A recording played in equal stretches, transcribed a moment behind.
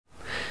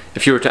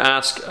If you were to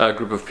ask a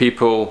group of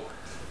people,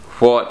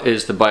 what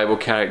is the Bible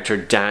character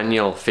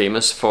Daniel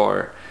famous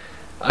for?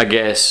 I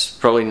guess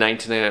probably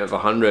 99 out of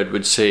 100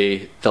 would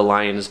say the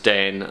lion's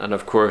den, and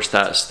of course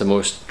that's the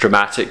most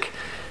dramatic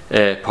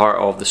part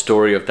of the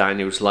story of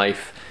Daniel's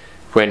life,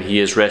 when he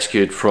is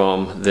rescued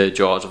from the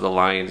jaws of the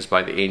lions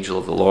by the angel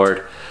of the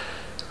Lord.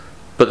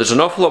 But there's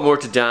an awful lot more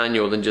to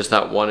Daniel than just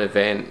that one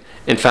event.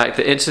 In fact,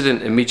 the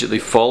incident immediately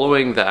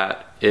following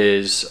that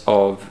is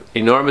of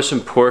enormous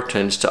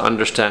importance to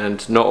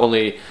understand not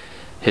only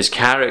his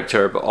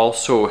character but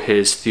also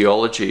his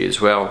theology as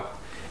well.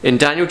 In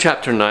Daniel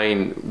chapter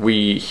 9,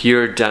 we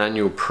hear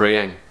Daniel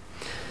praying.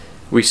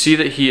 We see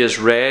that he has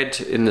read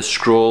in the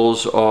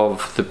scrolls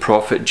of the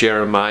prophet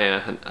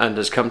Jeremiah and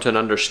has come to an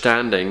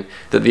understanding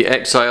that the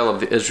exile of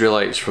the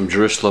Israelites from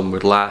Jerusalem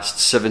would last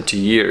 70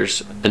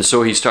 years, and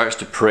so he starts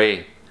to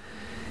pray.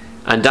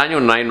 And Daniel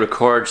 9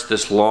 records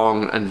this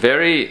long and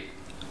very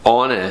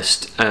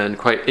honest and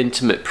quite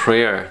intimate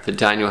prayer that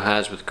Daniel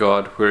has with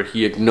God, where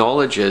he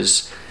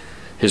acknowledges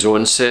his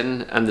own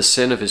sin and the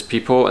sin of his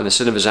people and the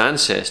sin of his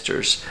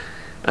ancestors,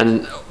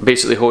 and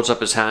basically holds up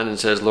his hand and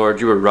says,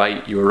 Lord, you were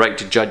right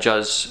to judge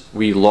us.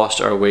 We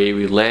lost our way,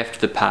 we left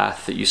the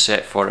path that you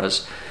set for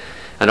us,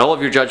 and all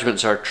of your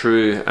judgments are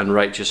true and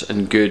righteous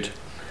and good,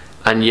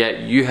 and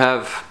yet you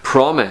have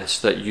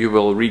promised that you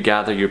will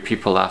regather your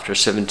people after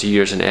 70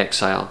 years in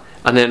exile.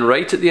 And then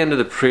right at the end of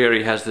the prayer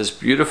he has this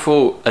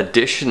beautiful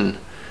addition,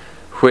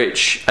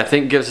 which I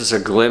think gives us a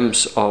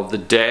glimpse of the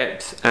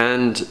depth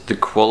and the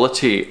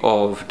quality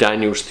of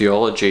Daniel's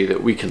theology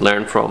that we can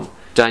learn from.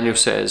 Daniel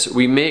says,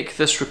 we make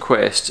this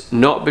request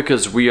not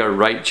because we are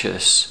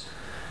righteous,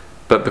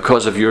 but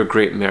because of your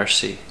great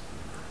mercy.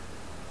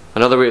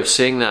 Another way of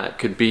saying that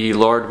could be,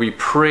 Lord, we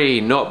pray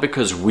not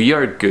because we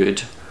are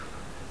good,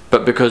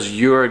 but because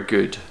you are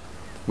good.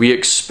 We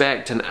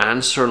expect an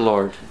answer,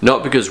 Lord,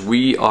 not because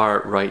we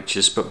are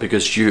righteous, but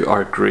because you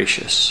are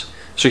gracious.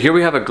 So here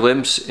we have a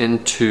glimpse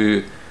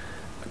into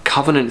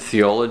covenant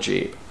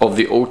theology of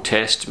the Old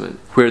Testament,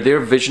 where their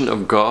vision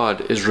of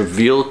God is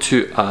revealed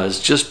to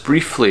us just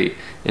briefly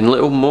in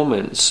little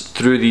moments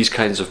through these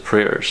kinds of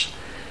prayers.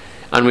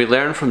 And we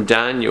learn from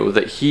Daniel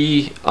that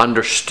he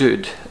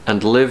understood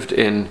and lived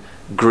in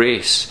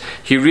grace.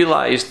 He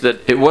realized that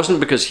it wasn't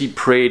because he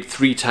prayed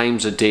 3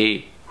 times a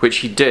day, which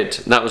he did.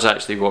 That was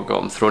actually what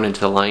got him thrown into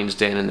the lion's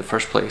den in the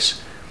first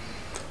place.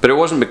 But it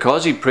wasn't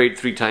because he prayed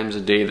 3 times a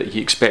day that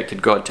he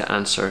expected God to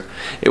answer.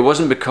 It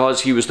wasn't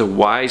because he was the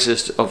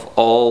wisest of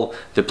all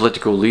the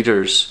political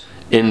leaders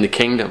in the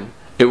kingdom.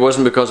 It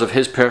wasn't because of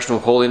his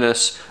personal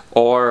holiness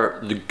or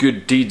the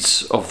good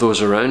deeds of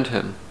those around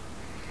him.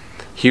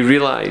 He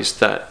realized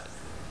that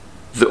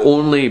the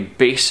only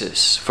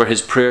basis for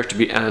his prayer to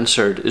be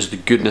answered is the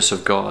goodness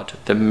of God,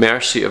 the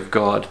mercy of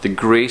God, the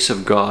grace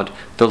of God,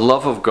 the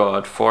love of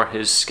God for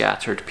his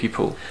scattered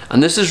people.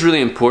 And this is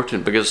really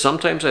important because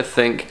sometimes I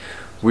think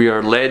we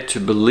are led to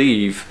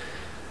believe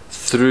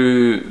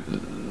through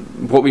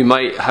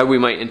how we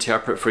might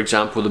interpret, for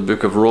example, the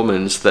book of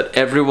Romans, that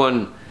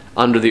everyone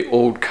under the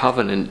old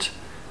covenant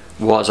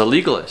was a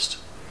legalist.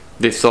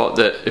 They thought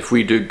that if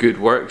we do good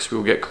works,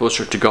 we'll get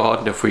closer to God,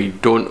 and if we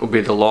don't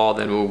obey the law,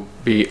 then we'll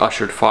be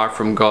ushered far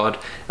from God,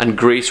 and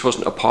grace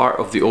wasn't a part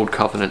of the old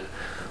covenant.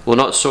 Well,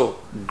 not so.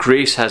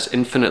 Grace has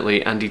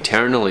infinitely and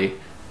eternally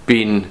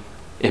been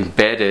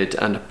embedded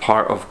and a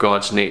part of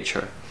God's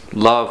nature.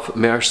 Love,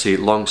 mercy,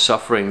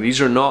 long-suffering, these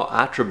are not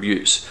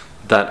attributes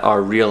that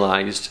are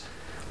realized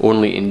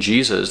only in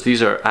Jesus.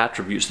 These are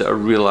attributes that are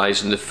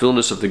realized in the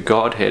fullness of the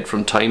Godhead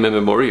from time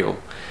immemorial.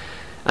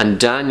 And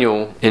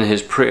Daniel, in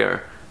his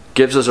prayer,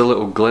 gives us a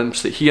little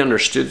glimpse that he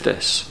understood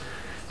this,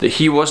 that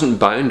he wasn't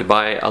bound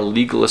by a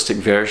legalistic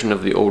version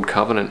of the old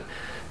covenant,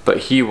 but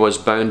he was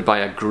bound by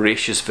a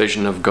gracious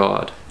vision of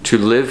God, to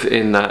live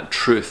in that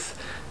truth,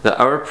 that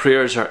our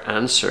prayers are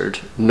answered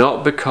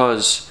not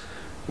because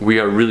we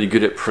are really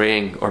good at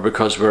praying, or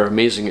because we're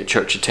amazing at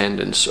church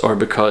attendance, or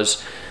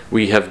because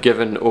we have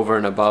given over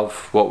and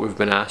above what we've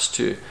been asked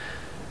to.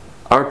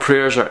 Our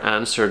prayers are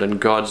answered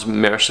and God's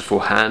merciful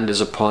hand is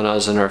upon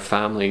us and our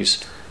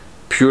families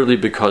purely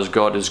because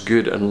God is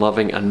good and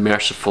loving and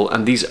merciful,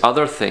 and these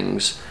other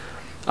things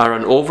are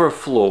an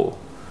overflow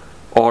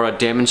or a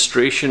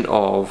demonstration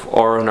of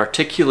or an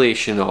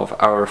articulation of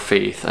our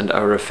faith and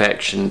our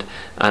affection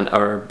and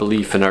our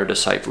belief in our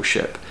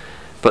discipleship.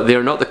 But they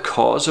are not the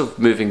cause of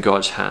moving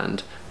God's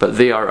hand, but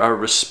they are our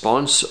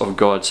response of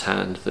God's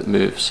hand that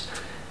moves.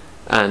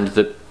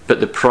 But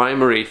the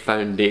primary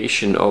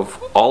foundation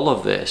of all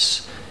of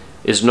this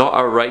is not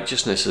our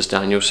righteousness, as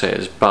Daniel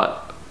says,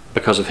 but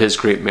because of his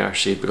great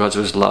mercy, because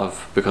of his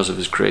love, because of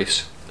his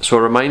grace. So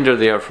a reminder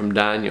there from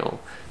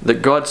Daniel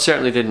that God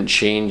certainly didn't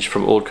change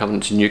from Old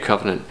Covenant to New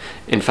Covenant.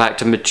 In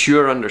fact, a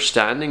mature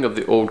understanding of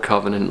the Old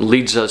Covenant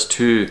leads us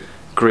to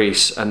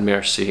grace and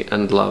mercy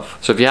and love.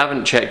 So if you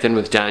haven't checked in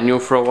with Daniel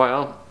for a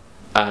while,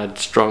 I'd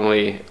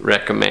strongly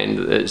recommend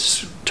that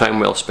it's time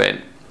well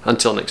spent.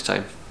 Until next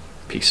time,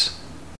 peace.